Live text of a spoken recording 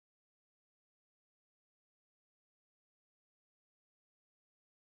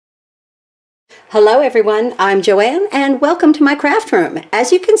Hello everyone, I'm Joanne and welcome to my craft room.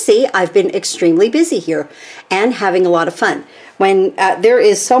 As you can see, I've been extremely busy here and having a lot of fun. There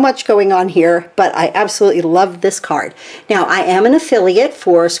is so much going on here, but I absolutely love this card. Now, I am an affiliate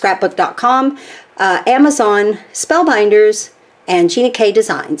for scrapbook.com, Amazon, Spellbinders, and GINA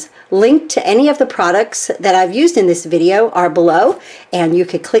Designs. Linked to any of the products that I've used in this video are below, and you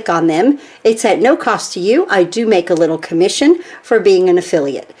could click on them. It's at no cost to you. I do make a little commission for being an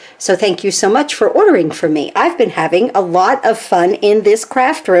affiliate. So thank you so much for ordering from me. I've been having a lot of fun in this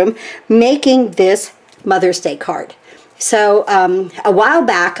craft room making this Mother's Day card. So a while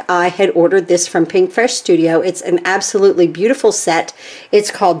back I had ordered this from Pinkfresh Studio. It's an absolutely beautiful set. It's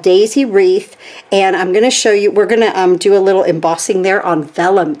called Daisy Wreath, and I'm going to show you, we're going to do a little embossing there on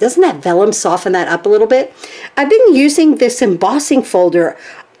vellum. Doesn't that vellum soften that up a little bit? I've been using this embossing folder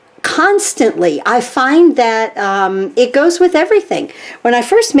constantly. I find that it goes with everything. When I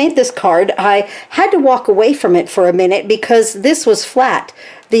first made this card, I had to walk away from it for a minute because this was flat.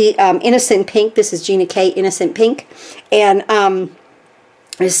 The Innocent Pink, this is GINA Innocent Pink, and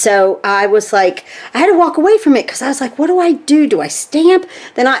so I was like, I had to walk away from it because I was like, what do I do? Do I stamp?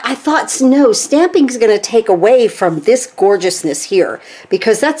 Then I thought, no, stamping is going to take away from this gorgeousness here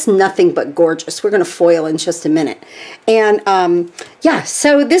because that's nothing but gorgeous. We're going to foil in just a minute. And yeah,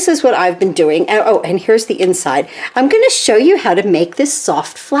 so this is what I've been doing. Oh, and here's the inside. I'm going to show you how to make this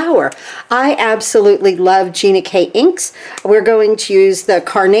soft flower. I absolutely love GINA inks. We're going to use the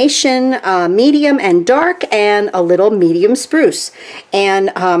Carnation medium and dark and a little medium spruce.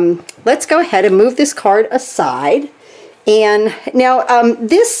 And let's go ahead and move this card aside. And now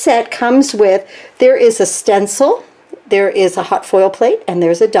this set comes with, there is a stencil, there is a hot foil plate, and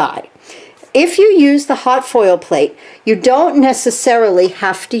there's a die. If you use the hot foil plate, you don't necessarily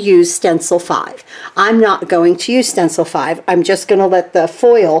have to use Stencil 5. I'm not going to use Stencil 5. I'm just going to let the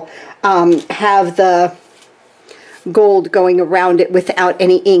foil have the gold going around it without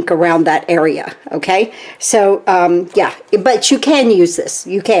any ink around that area. Okay, so yeah, but you can use this,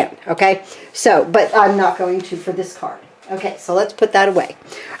 you can. Okay, so but I'm not going to for this card. Okay, so let's put that away.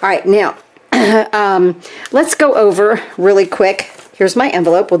 All right, now let's go over really quick. Here's my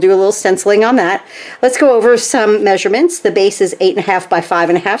envelope. We'll do a little stenciling on that. Let's go over some measurements. The base is 8.5 by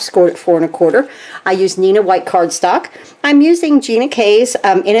 5.5, scored at 4 1/4. I use Neenah white cardstock. I'm using GINA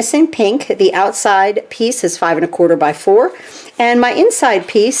Innocent Pink. The outside piece is 5 1/4 by 4, and my inside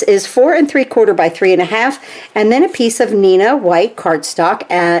piece is 4 3/4 by 3.5, and then a piece of Neenah white cardstock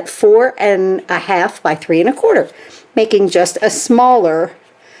at 4 1/2 by 3 1/4, making just a smaller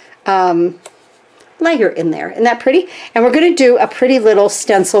layer in there. Isn't that pretty? And we're going to do a pretty little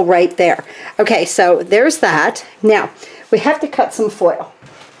stencil right there. Okay, so there's that. Now, we have to cut some foil.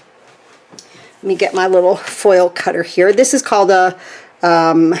 Let me get my little foil cutter here. This is called a,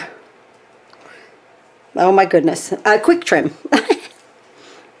 oh my goodness, a quick trim.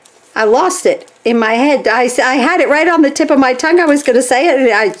 I lost it in my head. I had it right on the tip of my tongue. I was going to say it,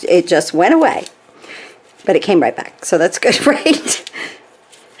 and it just went away. But it came right back, so that's good, right?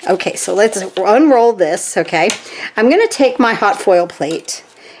 Okay, so let's unroll this, okay? I'm going to take my hot foil plate,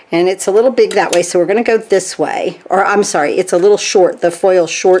 and it's a little big that way, so we're going to go this way. Or, I'm sorry, it's a little short. The foil's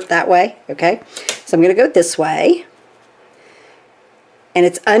short that way, okay? So I'm going to go this way. And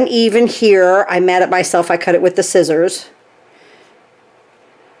it's uneven here. I'm mad at myself. I cut it with the scissors.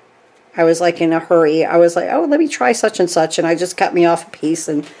 I was like in a hurry. I was like, oh, let me try such and such, and I just cut me off a piece,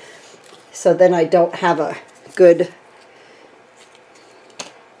 and so then I don't have a good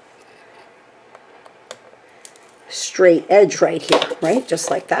straight edge right here, right?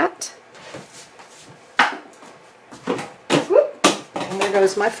 Just like that. And there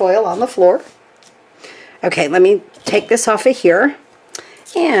goes my foil on the floor. Okay, let me take this off of here,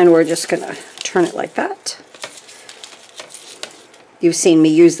 and we're just going to turn it like that. You've seen me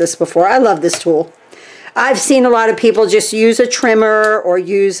use this before. I love this tool. I've seen a lot of people just use a trimmer or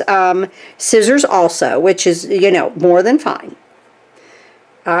use scissors also, which is, you know, more than fine.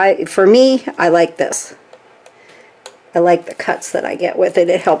 For me, I like this. I like the cuts that I get with it.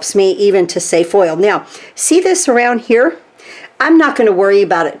 It helps me even to say foil. Now, see this around here? I'm not going to worry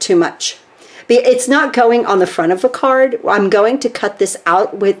about it too much. It's not going on the front of the card. I'm going to cut this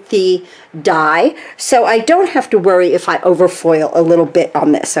out with the die, so I don't have to worry if I overfoil a little bit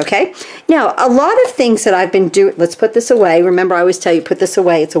on this, okay? Now, a lot of things that I've been doing, let's put this away. Remember, I always tell you, put this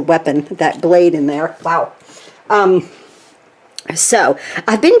away. It's a weapon, that blade in there. Wow. So,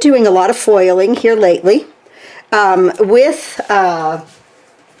 I've been doing a lot of foiling here lately. With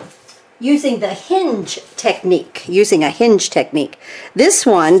using the hinge technique, This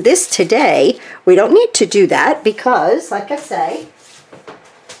today, we don't need to do that because, like I say,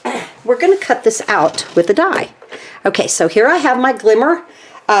 we're going to cut this out with a die. Okay, so here I have my Glimmer,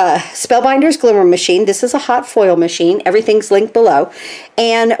 Spellbinders Glimmer machine. This is a hot foil machine. Everything's linked below.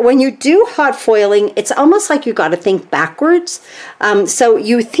 And when you do hot foiling, it's almost like you got to think backwards. So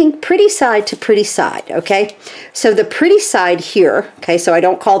you think pretty side to pretty side, okay? So the pretty side here, okay, so I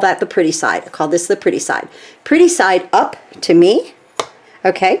don't call that the pretty side. I call this the pretty side. Pretty side up to me,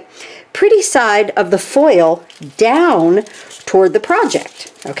 okay? Pretty side of the foil down toward the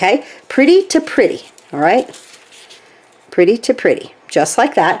project, okay? Pretty to pretty, all right? Pretty to pretty. Just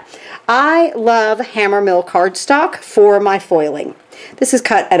like that. I love hammer mill cardstock for my foiling. This is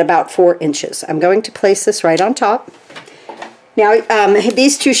cut at about 4 inches. I'm going to place this right on top. Now,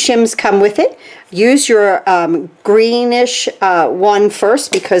 these 2 shims come with it. Use your greenish one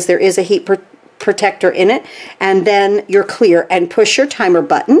first because there is a heat protector in it, and then your clear, and push your timer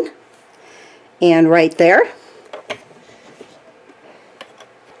button. And right there.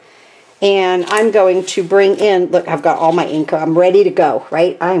 And I'm going to bring in, look, I've got all my ink. I'm ready to go,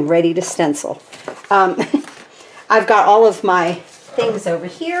 right? I'm ready to stencil. I've got all of my things over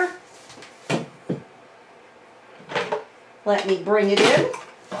here. Let me bring it in.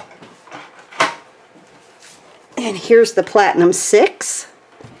 And here's the Platinum 6.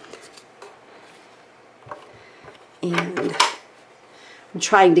 And I'm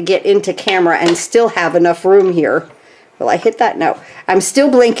trying to get into camera and still have enough room here. Will I hit that? No. I'm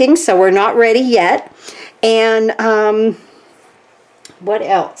still blinking, so we're not ready yet. And what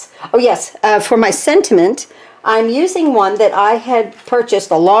else? Oh, yes. For my sentiment, I'm using one that I had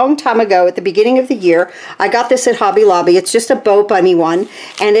purchased a long time ago at the beginning of the year. I got this at Hobby Lobby. It's just a bow bunny one,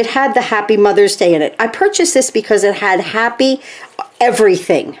 and it had the Happy Mother's Day in it. I purchased this because it had happy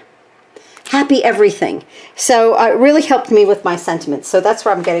everything. Happy everything. So it really helped me with my sentiment. So that's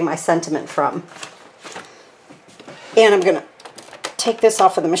where I'm getting my sentiment from. And I'm going to take this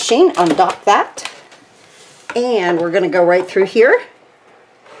off of the machine, undock that, and we're going to go right through here.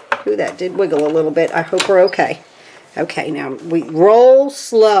 Ooh, that did wiggle a little bit. I hope we're okay. Okay, now we roll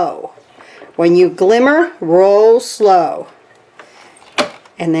slow. When you glimmer, roll slow.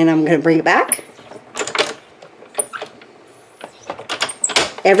 And then I'm going to bring it back.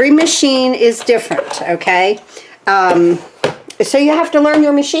 Every machine is different, okay? So you have to learn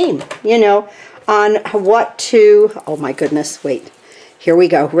your machine, you know, on what to, oh my goodness, wait. Here we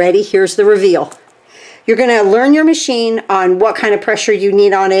go. Ready? Here's the reveal. You're going to learn your machine on what kind of pressure you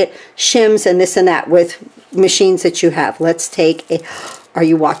need on it, shims and this and that with machines that you have. Let's take a, are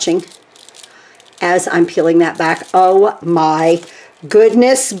you watching? As I'm peeling that back, oh my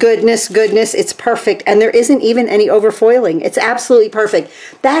goodness, goodness, goodness, it's perfect. And there isn't even any overfoiling. It's absolutely perfect.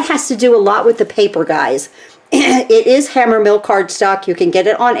 That has to do a lot with the paper, guys. It is hammer mill cardstock. You can get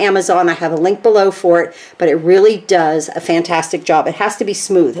it on Amazon. I have a link below for it, but it really does a fantastic job. It has to be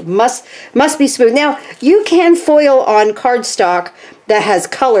smooth. It must be smooth. Now, you can foil on cardstock that has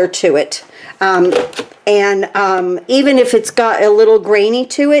color to it. Even if it's got a little grainy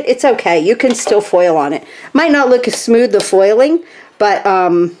to it, it's okay. You can still foil on it. Might not look as smooth, the foiling, but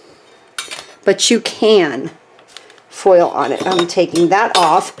you can foil on it. I'm taking that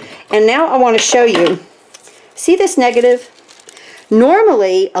off. And now I want to show you. See this negative?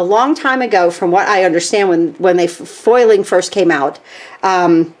 Normally, a long time ago, from what I understand, when they foiling first came out,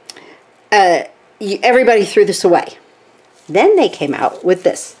 everybody threw this away. Then they came out with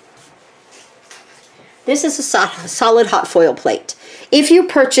this. This is a solid hot foil plate. If you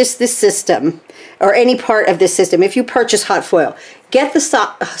purchase this system, or any part of this system, if you purchase hot foil, get the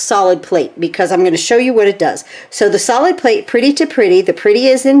solid plate, because I'm going to show you what it does. So the solid plate, pretty to pretty, the pretty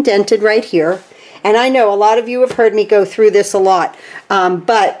is indented right here. And I know a lot of you have heard me go through this a lot,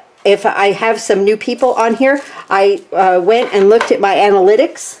 but if I have some new people on here, I went and looked at my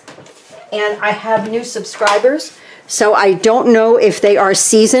analytics, and I have new subscribers, so I don't know if they are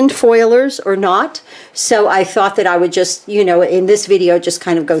seasoned foilers or not. So I thought that I would just, you know, in this video, just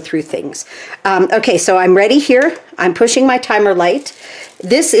kind of go through things. Okay, so I'm ready here. I'm pushing my timer light.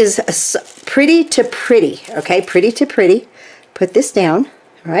 This is pretty to pretty, okay, pretty to pretty. Put this down.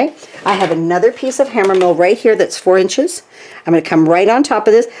 All right, I have another piece of hammer mill right here that's 4 inches. I'm going to come right on top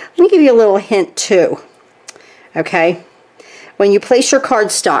of this. Let me give you a little hint too. Okay, when you place your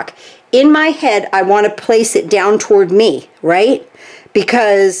cardstock, in my head, I want to place it down toward me, right?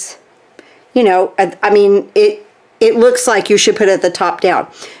 Because, you know, I mean, it looks like you should put it at the top down.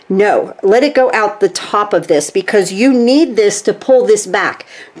 No, let it go out the top of this, because you need this to pull this back.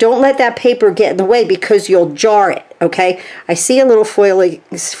 Don't let that paper get in the way, because you'll jar it, okay? I see a little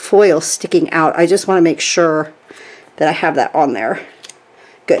foil sticking out. I just want to make sure that I have that on there.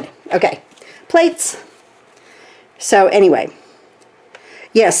 Good. Okay. Plates. So anyway,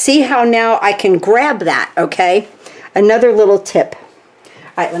 Yeah, see how now I can grab that, okay? Another little tip.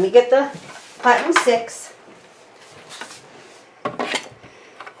 All right, let me get the Platinum 6.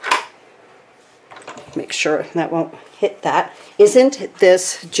 Make sure that won't hit that. Isn't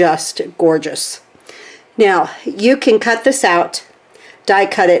this just gorgeous? Now, you can cut this out, die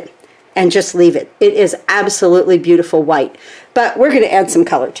cut it, and just leave it. It is absolutely beautiful white, but we're going to add some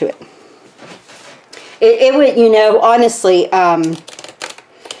color to it. It would, you know, honestly, and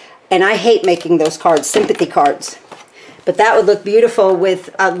I hate making those cards, sympathy cards, but that would look beautiful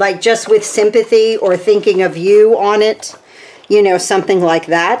with, like just with sympathy or thinking of you on it, you know, something like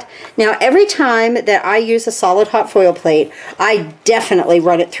that. Now, every time that I use a solid hot foil plate, I definitely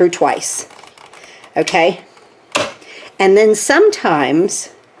run it through twice, okay? And then sometimes,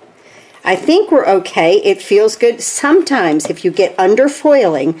 I think we're okay. It feels good. Sometimes if you get under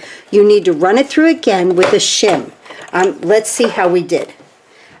foiling, you need to run it through again with a shim. Let's see how we did.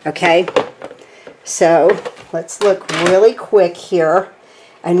 Okay, so let's look really quick here.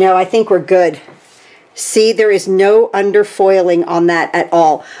 I think we're good. See, there is no underfoiling on that at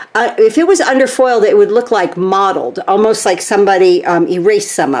all. If it was underfoiled, it would look like mottled, almost like somebody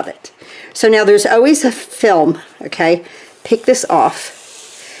erased some of it. So now there's always a film, okay? Pick this off.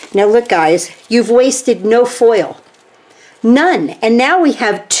 Now look, guys, you've wasted no foil. None. And now we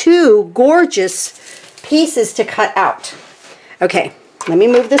have two gorgeous pieces to cut out. Okay, let me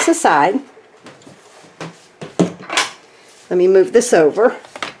move this aside. Let me move this over.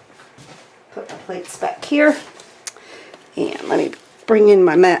 Put my plates back here. And let me bring in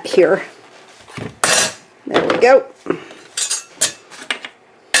my mat here. There we go.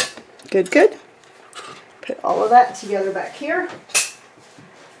 Good, good. Put all of that together back here.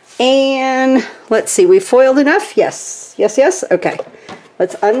 And let's see, we foiled enough? Yes, yes, yes. Okay,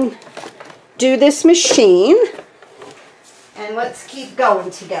 let's undo this machine and let's keep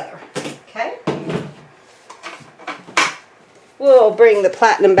going together. Okay, we'll bring the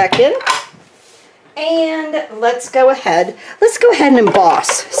platinum back in and let's go ahead and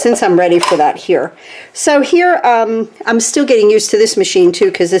emboss since I'm ready for that here. So here, I'm still getting used to this machine too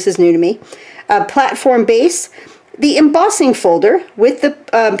because this is new to me. Platform base. The embossing folder with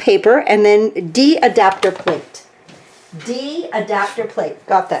the paper, and then D adapter plate. D adapter plate.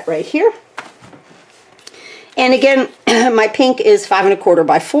 Got that right here. And again, my pink is 5 1/4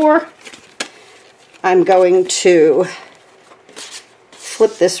 by 4. I'm going to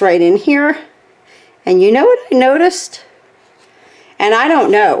flip this right in here. And you know what I noticed? And I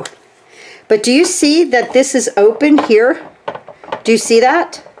don't know, but do you see that this is open here? Do you see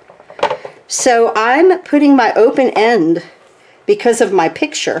that? So I'm putting my open end because of my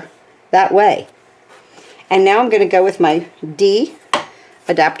picture that way. And now I'm going to go with my D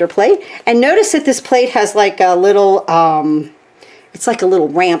adapter plate. And notice that this plate has like a little, it's like a little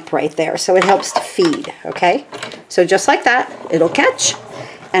ramp right there. So it helps to feed, okay? So just like that, it'll catch.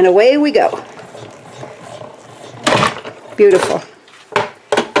 And away we go. Beautiful.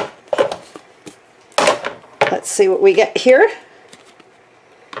 Let's see what we get here.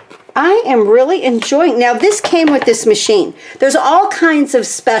 I am really enjoying, now this came with this machine. There's all kinds of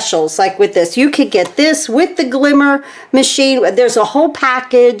specials like with this. You could get this with the Glimmer machine. There's a whole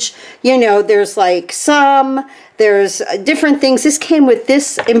package, you know, there's like there's different things. This came with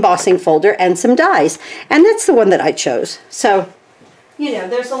this embossing folder and some dies. And that's the one that I chose. So, you know,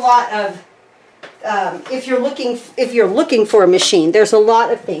 there's a lot of, if you're looking for a machine, there's a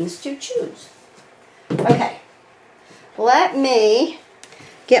lot of things to choose. Okay, let me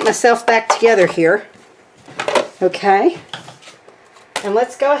get myself back together here. Okay, and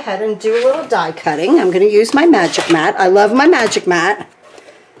let's go ahead and do a little die cutting. I'm going to use my magic mat. I love my magic mat.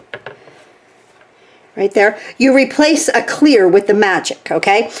 Right there. You replace a clear with the magic,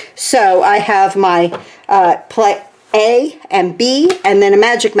 okay? So I have my plate A and B, and then a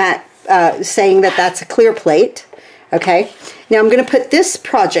magic mat saying that that's a clear plate. Okay, now I'm going to put this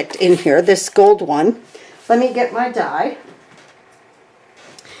project in here, this gold one. Let me get my die.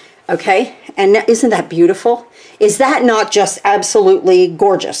 Okay, and isn't that beautiful? Is that not just absolutely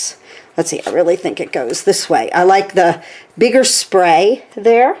gorgeous? Let's see, I really think it goes this way. I like the bigger spray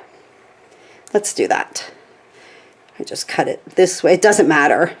there. Let's do that. I just cut it this way. It doesn't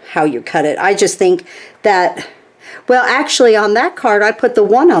matter how you cut it. I just think that, well, actually on that card I put the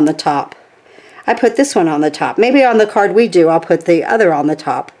one on the top. I put this one on the top. Maybe on the card we do, I'll put the other on the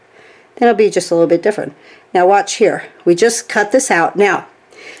top. Then it'll be just a little bit different. Now watch here. We just cut this out. Now,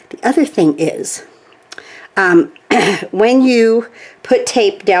 the other thing is, when you put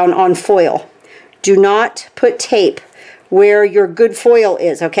tape down on foil, do not put tape where your good foil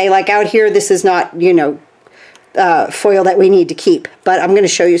is, okay? Like out here, this is not, you know, foil that we need to keep. But I'm going to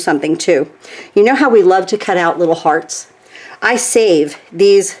show you something too. You know how we love to cut out little hearts? I save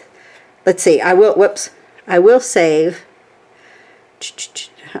these, let's see, I will save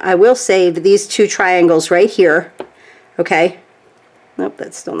these two triangles right here. Okay. Nope,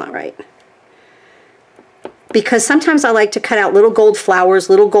 that's still not right. Because sometimes I like to cut out little gold flowers,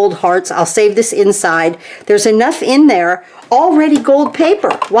 little gold hearts. I'll save this inside. There's enough in there, already gold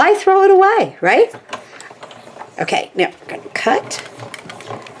paper. Why throw it away, right? Okay, now I'm going to cut.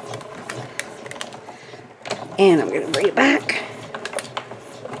 And I'm going to bring it back.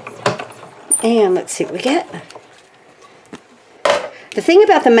 And let's see what we get. The thing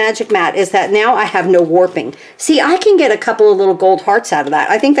about the magic mat is that now I have no warping. See, I can get a couple of little gold hearts out of that.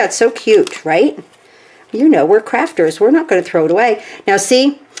 I think that's so cute, right? You know, we're crafters. We're not going to throw it away. Now,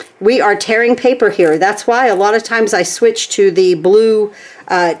 see, we are tearing paper here. That's why a lot of times I switch to the blue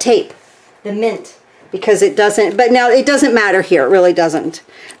tape, the mint, because it doesn't, but now it doesn't matter here. It really doesn't.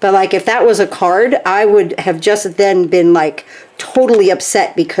 But like if that was a card, I would have just then been like totally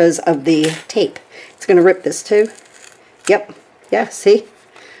upset because of the tape. It's going to rip this too. Yep. Yeah, see?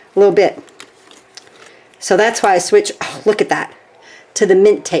 A little bit. So that's why I switch, oh, look at that, to the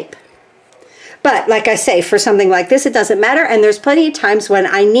mint tape. But like I say, for something like this, it doesn't matter. And there's plenty of times when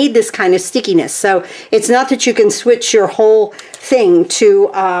I need this kind of stickiness. So it's not that you can switch your whole thing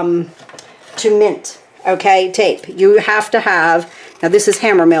to mint, okay, tape. You have to have, now this is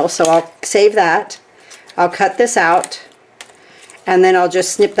hammer mill, so I'll save that. I'll cut this out. And then I'll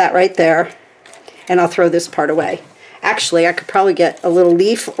just snip that right there. And I'll throw this part away. Actually, I could probably get a little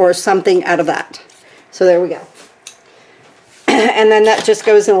leaf or something out of that. So there we go. And then that just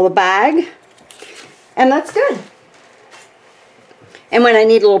goes in a little bag. And that's good. And when I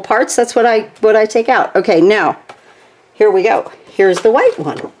need little parts, that's what I take out. Okay, now, here we go. Here's the white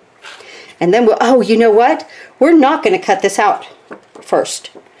one. And then we'll, oh, you know what? We're not going to cut this out first.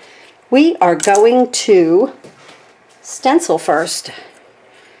 We are going to stencil first.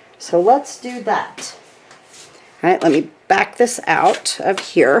 So let's do that. All right, let me back this out of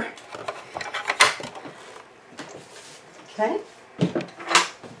here. Okay.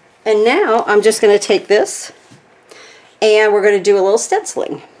 And now I'm just going to take this and we're going to do a little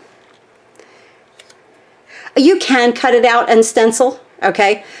stenciling. You can cut it out and stencil,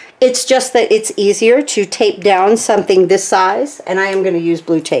 okay? It's just that it's easier to tape down something this size, and I am going to use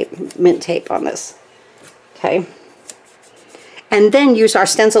blue tape, mint tape on this, okay? And then use our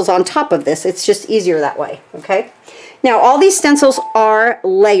stencils on top of this. It's just easier that way, okay? Now, all these stencils are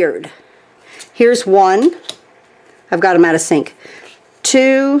layered. Here's one. I've got them out of sync.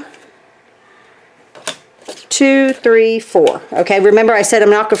 2, 3, 4. Okay, remember I said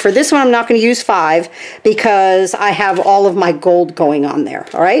I'm not going for this one. I'm not going to use 5 because I have all of my gold going on there.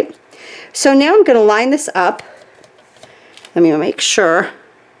 All right. So now I'm going to line this up. Let me make sure.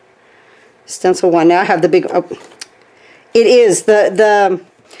 Stencil 1. Now I have the big. Oh, it is the.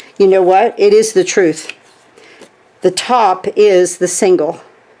 You know what? It is the truth. The top is the single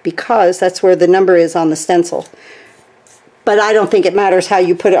because that's where the number is on the stencil. But I don't think it matters how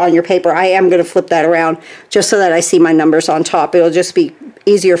you put it on your paper. I am going to flip that around just so that I see my numbers on top. It'll just be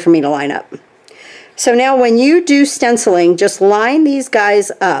easier for me to line up. So now when you do stenciling, just line these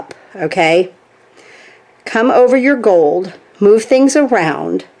guys up, okay? Come over your gold, move things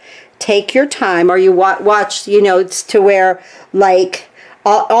around, take your time, or you watch, you know, it's to where like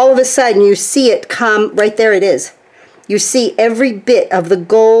all of a sudden you see it come, right there it is. You see every bit of the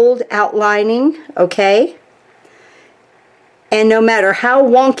gold outlining, okay? And no matter how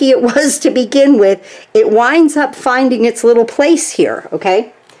wonky it was to begin with, it winds up finding its little place here,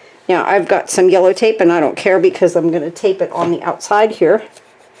 okay? Now, I've got some yellow tape, and I don't care because I'm going to tape it on the outside here.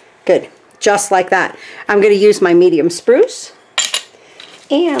 Good. Just like that. I'm going to use my medium spruce.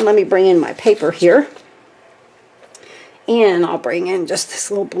 And let me bring in my paper here. And I'll bring in just this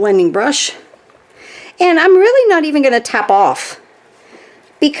little blending brush. And I'm really not even going to tap off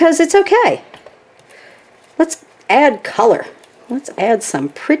because it's okay. Let's add color. Let's add some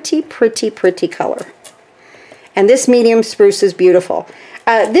pretty, pretty, pretty color. And this medium spruce is beautiful.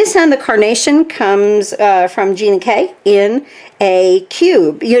 This and the carnation comes from GINA in a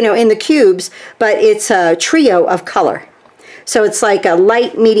cube, you know, in the cubes, but it's a trio of color. So it's like a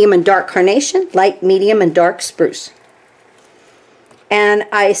light, medium, and dark carnation, light, medium, and dark spruce. And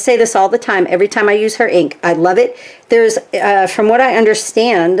I say this all the time, every time I use her ink. I love it. There's, from what I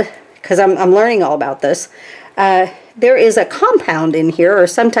understand, because I'm learning all about this, there is a compound in here or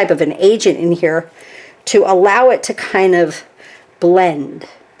some type of an agent in here to allow it to kind of blend,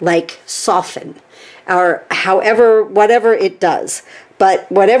 like soften, or however, whatever it does. But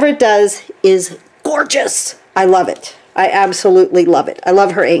whatever it does is gorgeous. I love it. I absolutely love it. I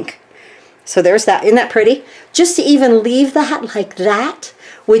love her ink. So there's that. Isn't that pretty? Just to even leave that like that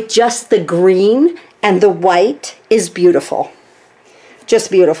with just the green and the white is beautiful.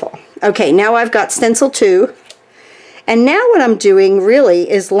 Just beautiful. Okay, now I've got stencil 2. And now what I'm doing really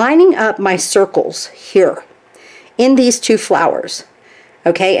is lining up my circles here in these 2 flowers.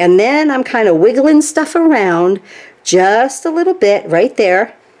 Okay, and then I'm kind of wiggling stuff around just a little bit right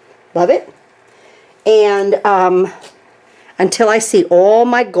there. Love it. And until I see all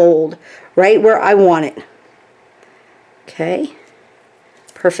my gold right where I want it. Okay,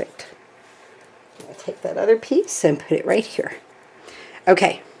 perfect. I'll take that other piece and put it right here.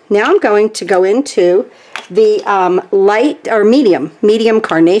 Okay, now I'm going to go into the light or medium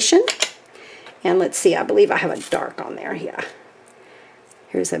carnation. And let's see, I believe I have a dark on there. Yeah,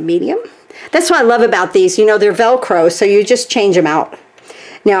 here's a medium. That's what I love about these. You know, they're Velcro, so you just change them out.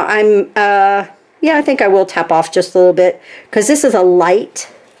 Now I'm, yeah, I think I will tap off just a little bit because this is a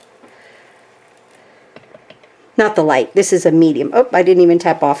light. Not the light. This is a medium. Oh, I didn't even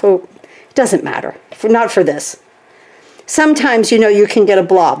tap off. Oh, it doesn't matter. Not for this. Sometimes, you know, you can get a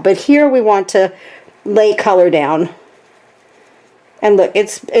blob, but here we want to lay color down. And look,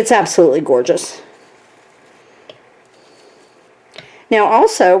 it's absolutely gorgeous. Now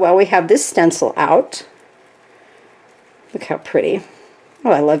also, while we have this stencil out, look how pretty.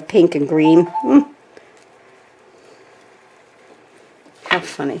 Oh, I love pink and green. How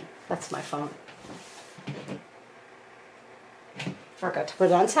funny. That's my phone. Forgot to put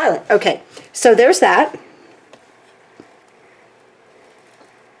it on silent. Okay, so there's that.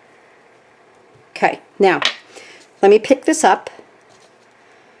 Okay, now let me pick this up.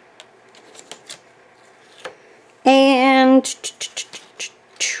 And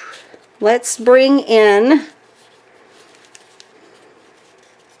let's bring in,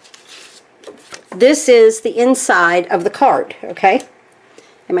 this is the inside of the card, okay?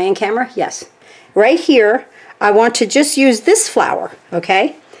 Am I in camera? Yes. Right here, I want to just use this flower,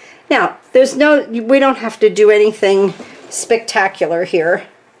 okay? Now, we don't have to do anything spectacular here.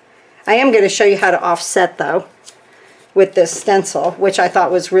 I am going to show you how to offset though with this stencil, which I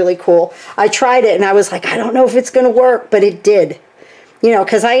thought was really cool. I tried it and I was like, I don't know if it's going to work, but it did. You know,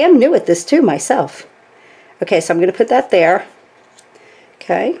 because I am new at this too myself. Okay, so I'm going to put that there.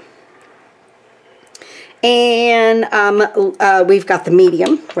 Okay. And we've got the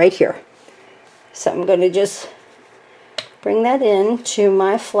medium right here. So I'm going to just bring that into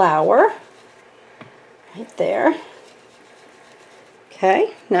my flower. Right there.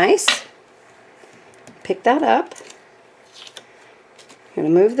 Okay, nice. Pick that up. I'm going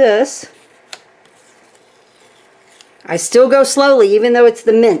to move this. I still go slowly even though it's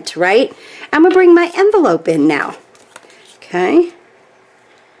the mint, right? I'm going to bring my envelope in now. Okay.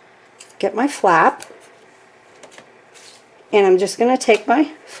 Get my flap. And I'm just going to take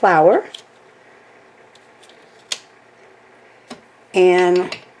my flower.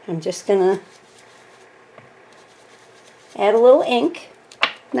 And I'm just going to add a little ink.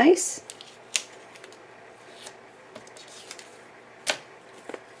 Nice.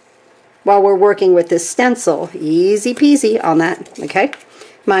 While we're working with this stencil, easy peasy on that, okay?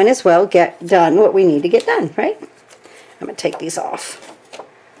 Might as well get done what we need to get done, right? I'm going to take these off.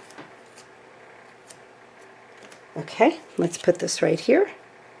 Okay, let's put this right here.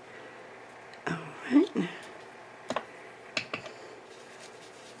 All right.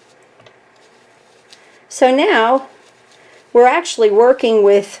 So now we're actually working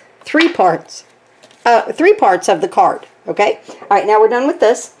with three parts of the card, okay? All right, now we're done with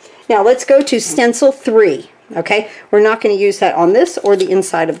this. Now let's go to stencil 3, okay? We're not going to use that on this or the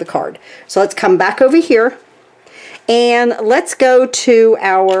inside of the card. So let's come back over here and let's go to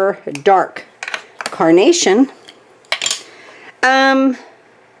our dark carnation.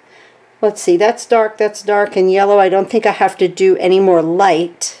 Let's see, that's dark, and yellow. I don't think I have to do any more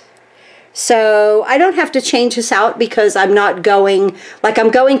light. So I don't have to change this out because I'm not going, like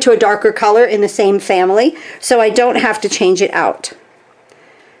I'm going to a darker color in the same family, so I don't have to change it out.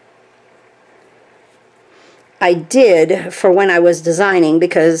 I did for when I was designing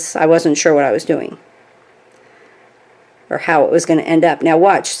because I wasn't sure what I was doing or how it was going to end up. Now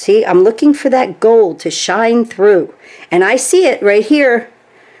watch, see, I'm looking for that gold to shine through, and I see it right here.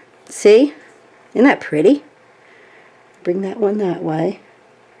 See? Isn't that pretty? Bring that one that way.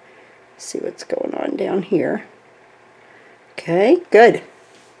 See what's going on down here. Okay, good.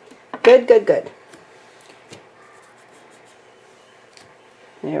 Good, good, good.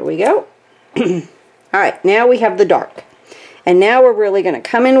 There we go. All right, now we have the dark. And now we're really going to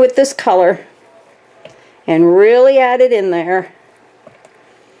come in with this color and really add it in there.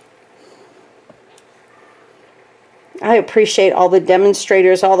 I appreciate all the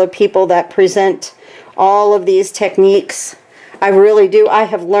demonstrators, all the people that present all of these techniques. I really do. I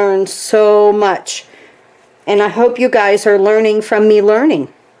have learned so much. And I hope you guys are learning from me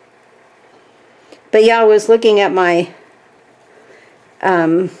learning. But yeah, I was looking at my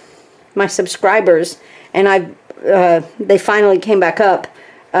my subscribers, and they finally came back up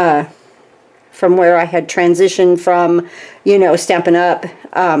from where I had transitioned from, you know, Stampin' Up!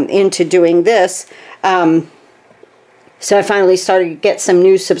 Into doing this. So I finally started to get some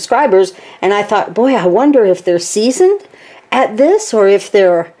new subscribers, and I thought, boy, I wonder if they're seasoned at this or if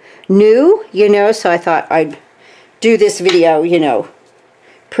they're new, you know. So I thought I'd do this video, you know,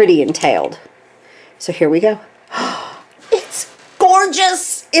 pretty entailed. So here we go. It's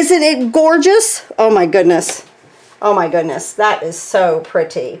gorgeous! Isn't it gorgeous? Oh my goodness. Oh my goodness. That is so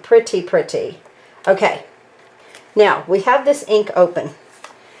pretty. Pretty, pretty. Okay. Now, we have this ink open.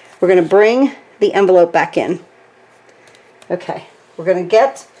 We're going to bring the envelope back in. Okay. We're going to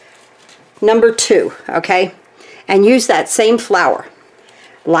get number 2, okay? And use that same flower.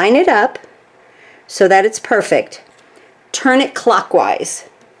 Line it up so that it's perfect. Turn it clockwise.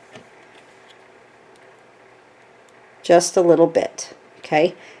 Just a little bit,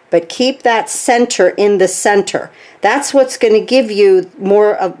 okay? But keep that center in the center. That's what's going to give you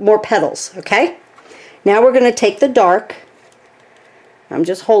more petals, okay? Now we're going to take the dark. I'm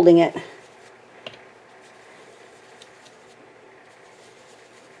just holding it.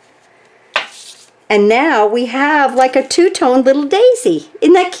 And now we have like a two-tone little daisy.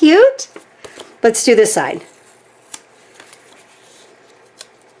 Isn't that cute? Let's do this side.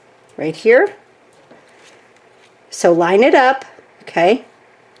 Right here. So line it up, okay?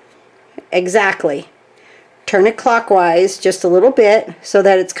 Exactly. Turn it clockwise just a little bit so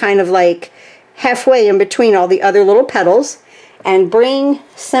that it's kind of like halfway in between all the other little petals, and bring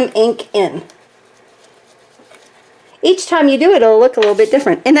some ink in. Each time you do it, it'll look a little bit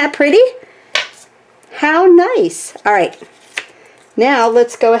different. Isn't that pretty? How nice. All right. Now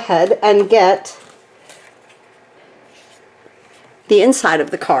let's go ahead and get the inside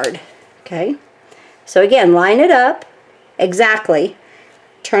of the card. Okay. So again, line it up exactly.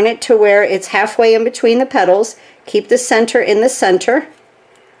 Turn it to where it's halfway in between the petals. Keep the center in the center.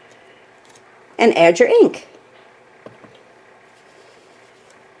 And add your ink.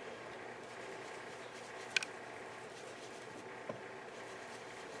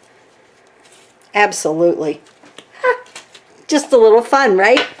 Absolutely. Just a little fun,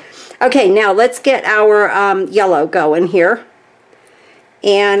 right? Okay, now let's get our yellow going here.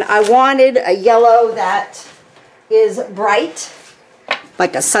 And I wanted a yellow that is bright,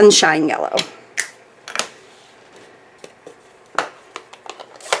 like a sunshine yellow.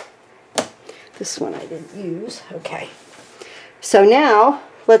 This one I didn't use. Okay. So now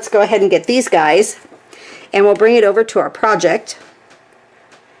let's go ahead and get these guys, and we'll bring it over to our project.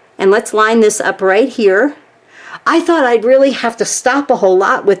 And let's line this up right here. I thought I'd really have to stop a whole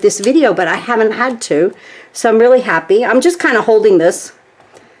lot with this video, but I haven't had to. So I'm really happy. I'm just kind of holding this.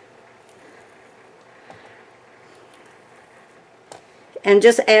 And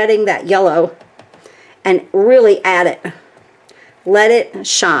just adding that yellow. And really add it. Let it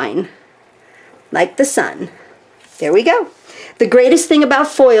shine. Like the sun. There we go. The greatest thing about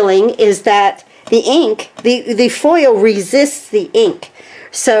foiling is that the ink, the foil resists the ink.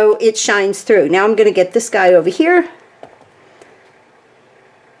 So it shines through. Now I'm going to get this guy over here.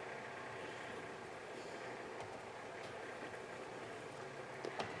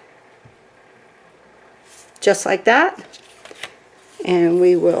 Just like that. And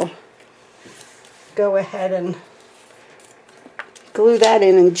we will go ahead and glue that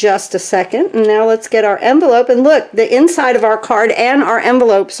in just a second. And now let's get our envelope. And look, the inside of our card and our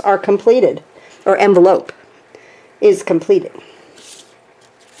envelopes are completed. Or envelope is completed.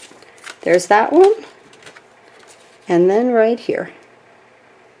 There's that one. And then right here.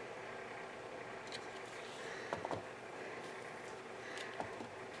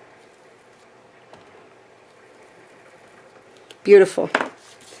 Beautiful.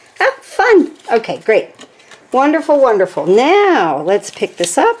 Ah, fun. Okay, great. Wonderful, wonderful. Now, let's pick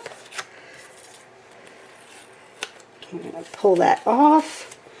this up. I'm going to pull that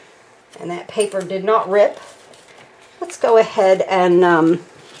off. And that paper did not rip. Let's go ahead and...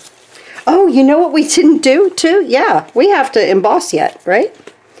 oh, you know what we didn't do, too? Yeah, we have to emboss yet, right?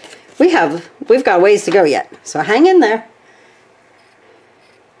 We've got ways to go yet. So hang in there.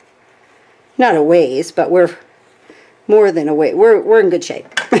 Not a ways, but we're... more than a way. We're in good shape.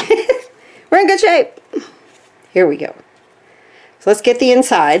 We're in good shape. Here we go. So let's get the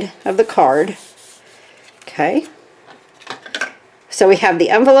inside of the card. Okay. So we have the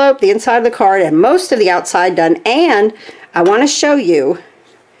envelope, the inside of the card, and most of the outside done. And I want to show you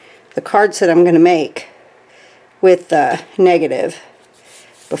the cards that I'm going to make with the negative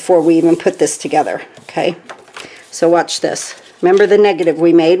before we even put this together, okay? So watch this. Remember the negative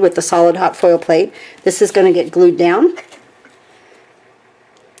we made with the solid hot foil plate? This is going to get glued down.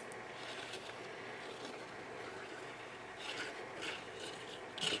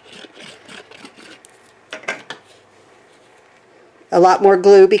 A lot more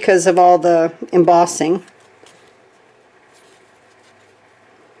glue because of all the embossing.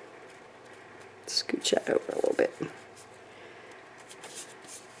 Scooch that over a little bit.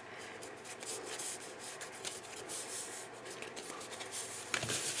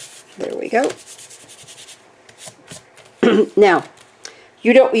 There we go. Now,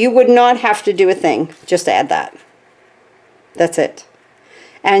 you would not have to do a thing. Just add that. That's it.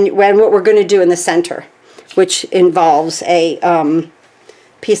 And what we're going to do in the center, which involves a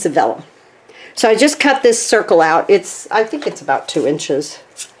piece of vellum. So I just cut this circle out. I think it's about 2 inches.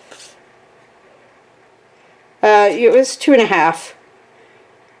 It was 2.5.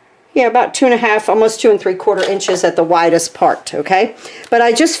 Yeah, about 2.5, almost 2 3/4 inches at the widest part, okay? But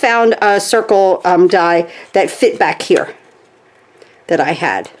I just found a circle die that fit back here that I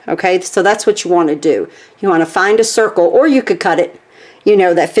had, okay? So that's what you want to do. You want to find a circle, or you could cut it, you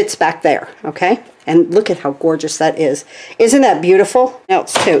know, that fits back there, okay? And look at how gorgeous that is. Isn't that beautiful? Now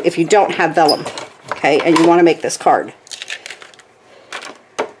it's too, if you don't have vellum, okay, and you want to make this card.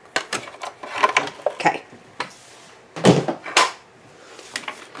 Okay.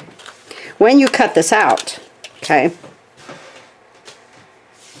 When you cut this out, okay,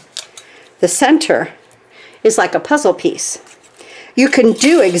 the center is like a puzzle piece. You can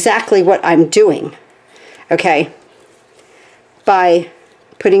do exactly what I'm doing, okay, by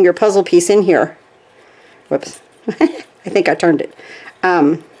putting your puzzle piece in here. Whoops. I think I turned it.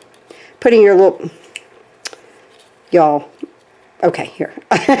 Putting your little, y'all, okay, here.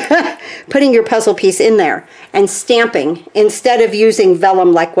 Putting your puzzle piece in there and stamping instead of using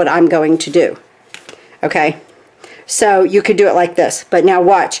vellum like what I'm going to do. Okay, so you could do it like this. But now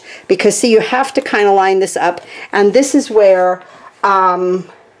watch, because see, you have to kind of line this up, and this is where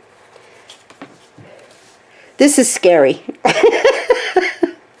this is scary.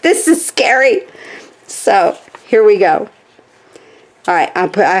 This is scary. So here we go. All right,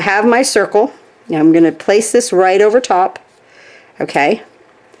 I have my circle. Now I'm going to place this right over top. Okay.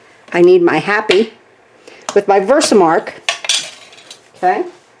 I need my happy with my VersaMark. Okay.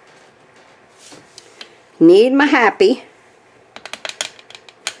 Need my happy.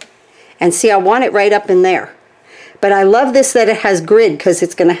 And see, I want it right up in there. But I love this that it has grid because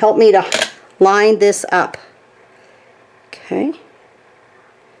it's going to help me to line this up. Okay.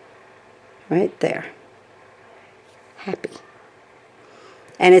 Right there. Happy.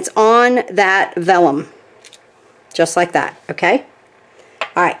 And it's on that vellum. Just like that. Okay?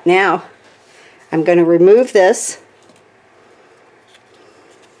 Alright, now I'm going to remove this.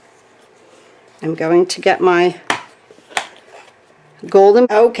 I'm going to get my golden...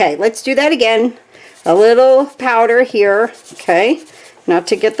 Okay, let's do that again. A little powder here. Okay? Not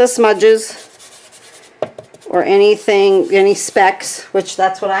to get the smudges or anything, any specks, which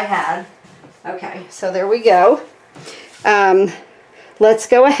that's what I had. Okay, so there we go. Let's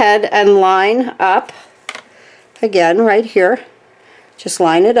go ahead and line up again right here. Just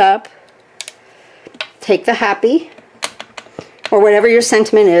line it up. Take the happy or whatever your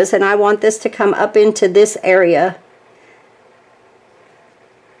sentiment is, and I want this to come up into this area.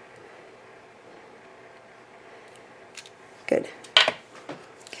 Good.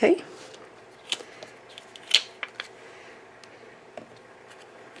 Okay.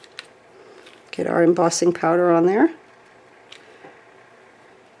 Get our embossing powder on there.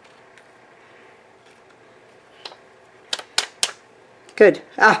 Good.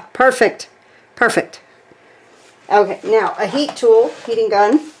 Ah, perfect. Perfect. Okay, now a heat tool, heating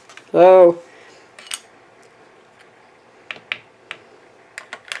gun. Oh.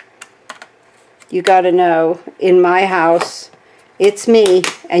 You gotta know, in my house, it's me,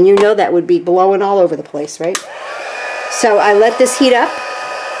 and you know that would be blowing all over the place, right? So I let this heat up.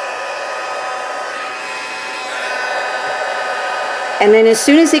 And then as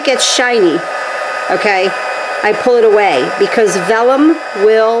soon as it gets shiny, okay, I pull it away because vellum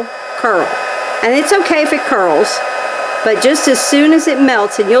will curl. And it's okay if it curls, but just as soon as it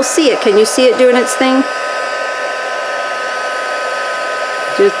melts, and you'll see it. Can you see it doing its thing?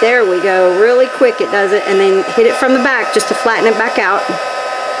 Just there we go. Really quick it does it, and then hit it from the back just to flatten it back out.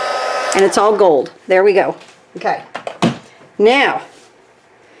 And it's all gold. There we go. Okay. Now,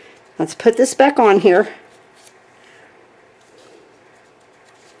 let's put this back on here.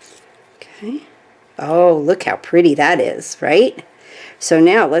 Okay. Oh, look how pretty that is, right? So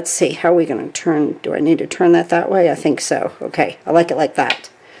now let's see, how are we going to turn, do I need to turn that way? I think so. Okay, I like it like that.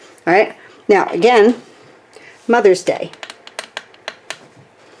 All right, now again, Mother's Day.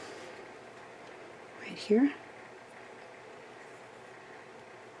 Right here.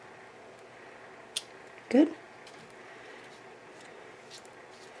 Good.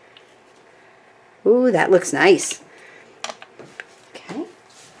 Ooh, that looks nice. Okay.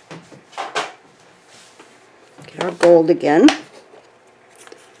 Get our gold again.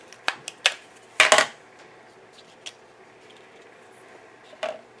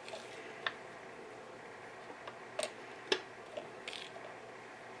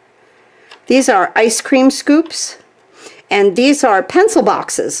 These are ice cream scoops, and these are pencil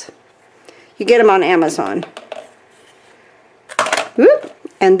boxes. You get them on Amazon. Whoop.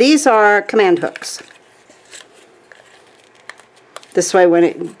 And these are command hooks. This way when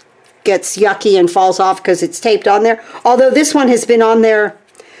it gets yucky and falls off because it's taped on there. Although this one has been on there,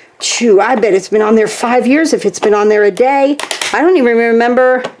 I bet it's been on there 5 years if it's been on there a day. I don't even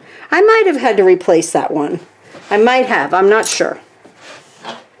remember. I might have had to replace that one. I might have, I'm not sure.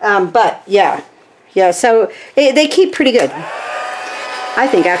 But yeah, so they keep pretty good. I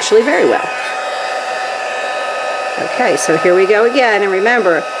think actually very well. Okay, so here we go again, and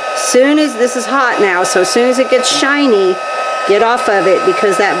remember, soon as this is hot now, so as soon as it gets shiny, get off of it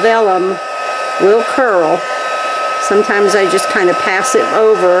because that vellum will curl. Sometimes I just kind of pass it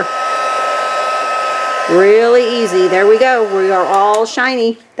over really easy. There we go, we are all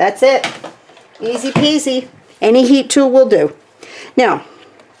shiny. That's it, easy peasy. Any heat tool will do. Now,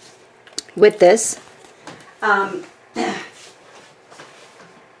 with this, I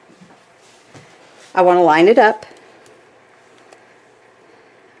want to line it up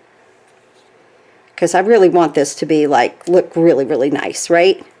because I really want this to be like, look really, really nice,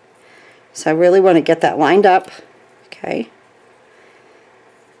 right? So I really want to get that lined up. Okay.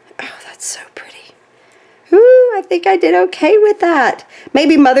 Oh, that's so pretty. Ooh, I think I did okay with that.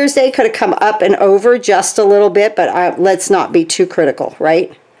 Maybe Mother's Day could have come up and over just a little bit, but let's not be too critical,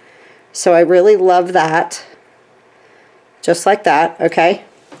 right? So I really love that. Just like that, okay?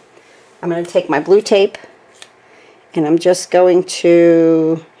 I'm going to take my blue tape and I'm just going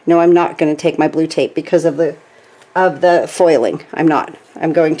to, no, I'm not going to take my blue tape because of the foiling. I'm not.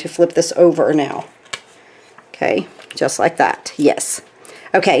 I'm going to flip this over now. Okay, just like that. Yes.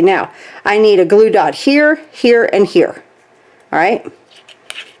 Okay, now I need a glue dot here, here, and here. All right.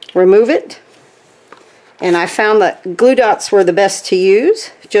 Remove it. And I found that glue dots were the best to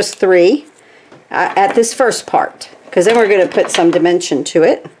use, just 3, at this first part, because then we're going to put some dimension to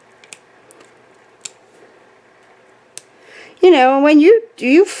it. You know, when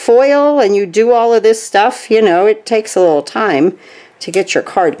you foil and you do all of this stuff, you know, it takes a little time to get your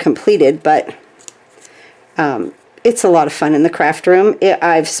card completed, but it's a lot of fun in the craft room.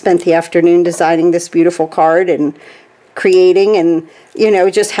 I've spent the afternoon designing this beautiful card and creating and, you know,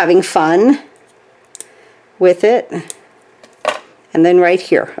 just having fun with it. And then right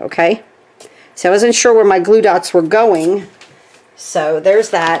here, okay? So I wasn't sure where my glue dots were going, so there's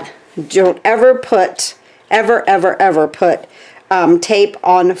that. Don't ever put, ever put tape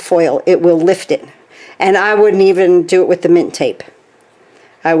on foil. It will lift it. And I wouldn't even do it with the mint tape.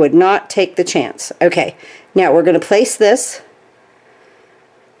 I would not take the chance. Okay, now we're going to place this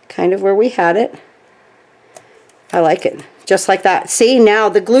kind of where we had it. I like it. Just like that. See, now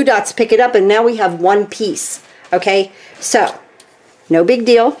the glue dots pick it up and now we have one piece. Okay, so no big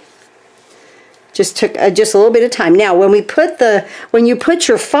deal. Just took just a little bit of time. Now when you put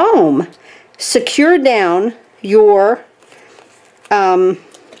your foam, secure down your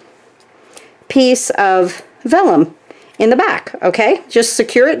piece of vellum in the back, okay? Just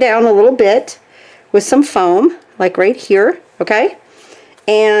secure it down a little bit with some foam, like right here, okay?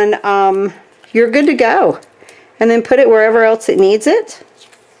 And you're good to go. And then put it wherever else it needs it.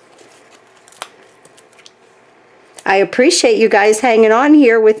 I appreciate you guys hanging on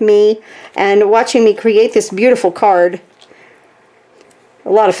here with me and watching me create this beautiful card. A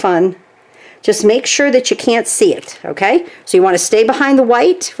lot of fun. Just make sure that you can't see it, okay? So you want to stay behind the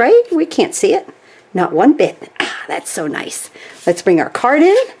white, right? We can't see it. Not one bit. Ah, that's so nice. Let's bring our card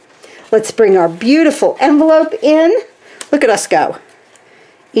in. Let's bring our beautiful envelope in. Look at us go.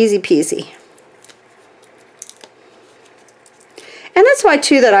 Easy peasy. And that's why,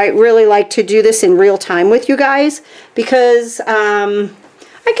 too, that I really like to do this in real time with you guys, because I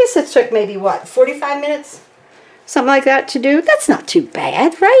guess it took maybe, what, 45 minutes? Something like that to do. That's not too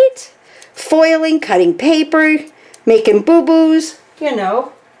bad, right? Foiling, cutting paper, making boo-boos, you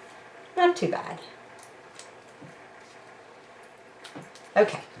know, not too bad.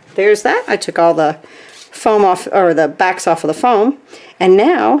 Okay, there's that. I took all the foam off, or the backs off of the foam. And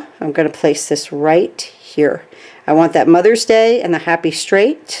now I'm going to place this right here. I want that Mother's Day and the Happy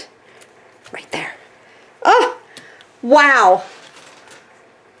Straight right there. Oh, wow.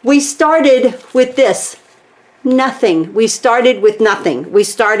 We started with this. Nothing. We started with nothing. We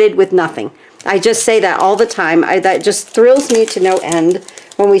started with nothing. I just say that all the time. That just thrills me to no end.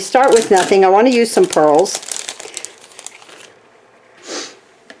 When we start with nothing, I want to use some pearls.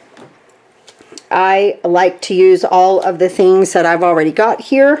 I like to use all of the things that I've already got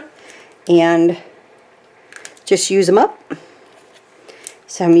here and just use them up.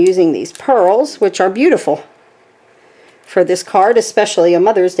 So I'm using these pearls, which are beautiful for this card, especially a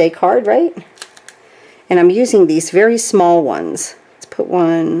Mother's Day card, right? And I'm using these very small ones. Let's put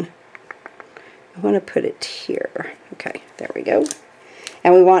one, I want to put it here. Okay, there we go.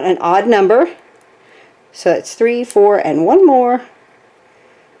 And we want an odd number. So it's 3, 4, and one more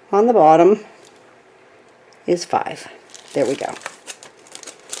on the bottom is 5. There we go.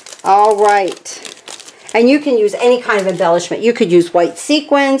 All right. And you can use any kind of embellishment. You could use white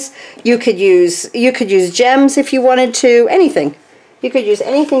sequins. You could use gems if you wanted to. Anything. You could use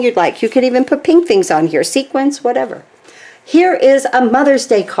anything you'd like. You could even put pink things on here. Sequins, whatever. Here is a Mother's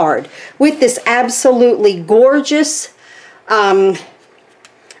Day card with this absolutely gorgeous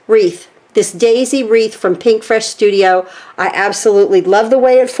wreath. This daisy wreath from Pinkfresh Studio. I absolutely love the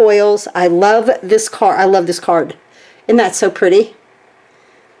way it foils. I love this card. I love this card. Isn't that so pretty?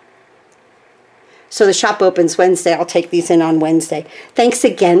 So the shop opens Wednesday. I'll take these in on Wednesday. Thanks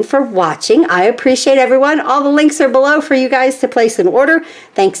again for watching. I appreciate everyone. All the links are below for you guys to place an order.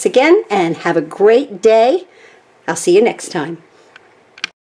 Thanks again and have a great day. I'll see you next time.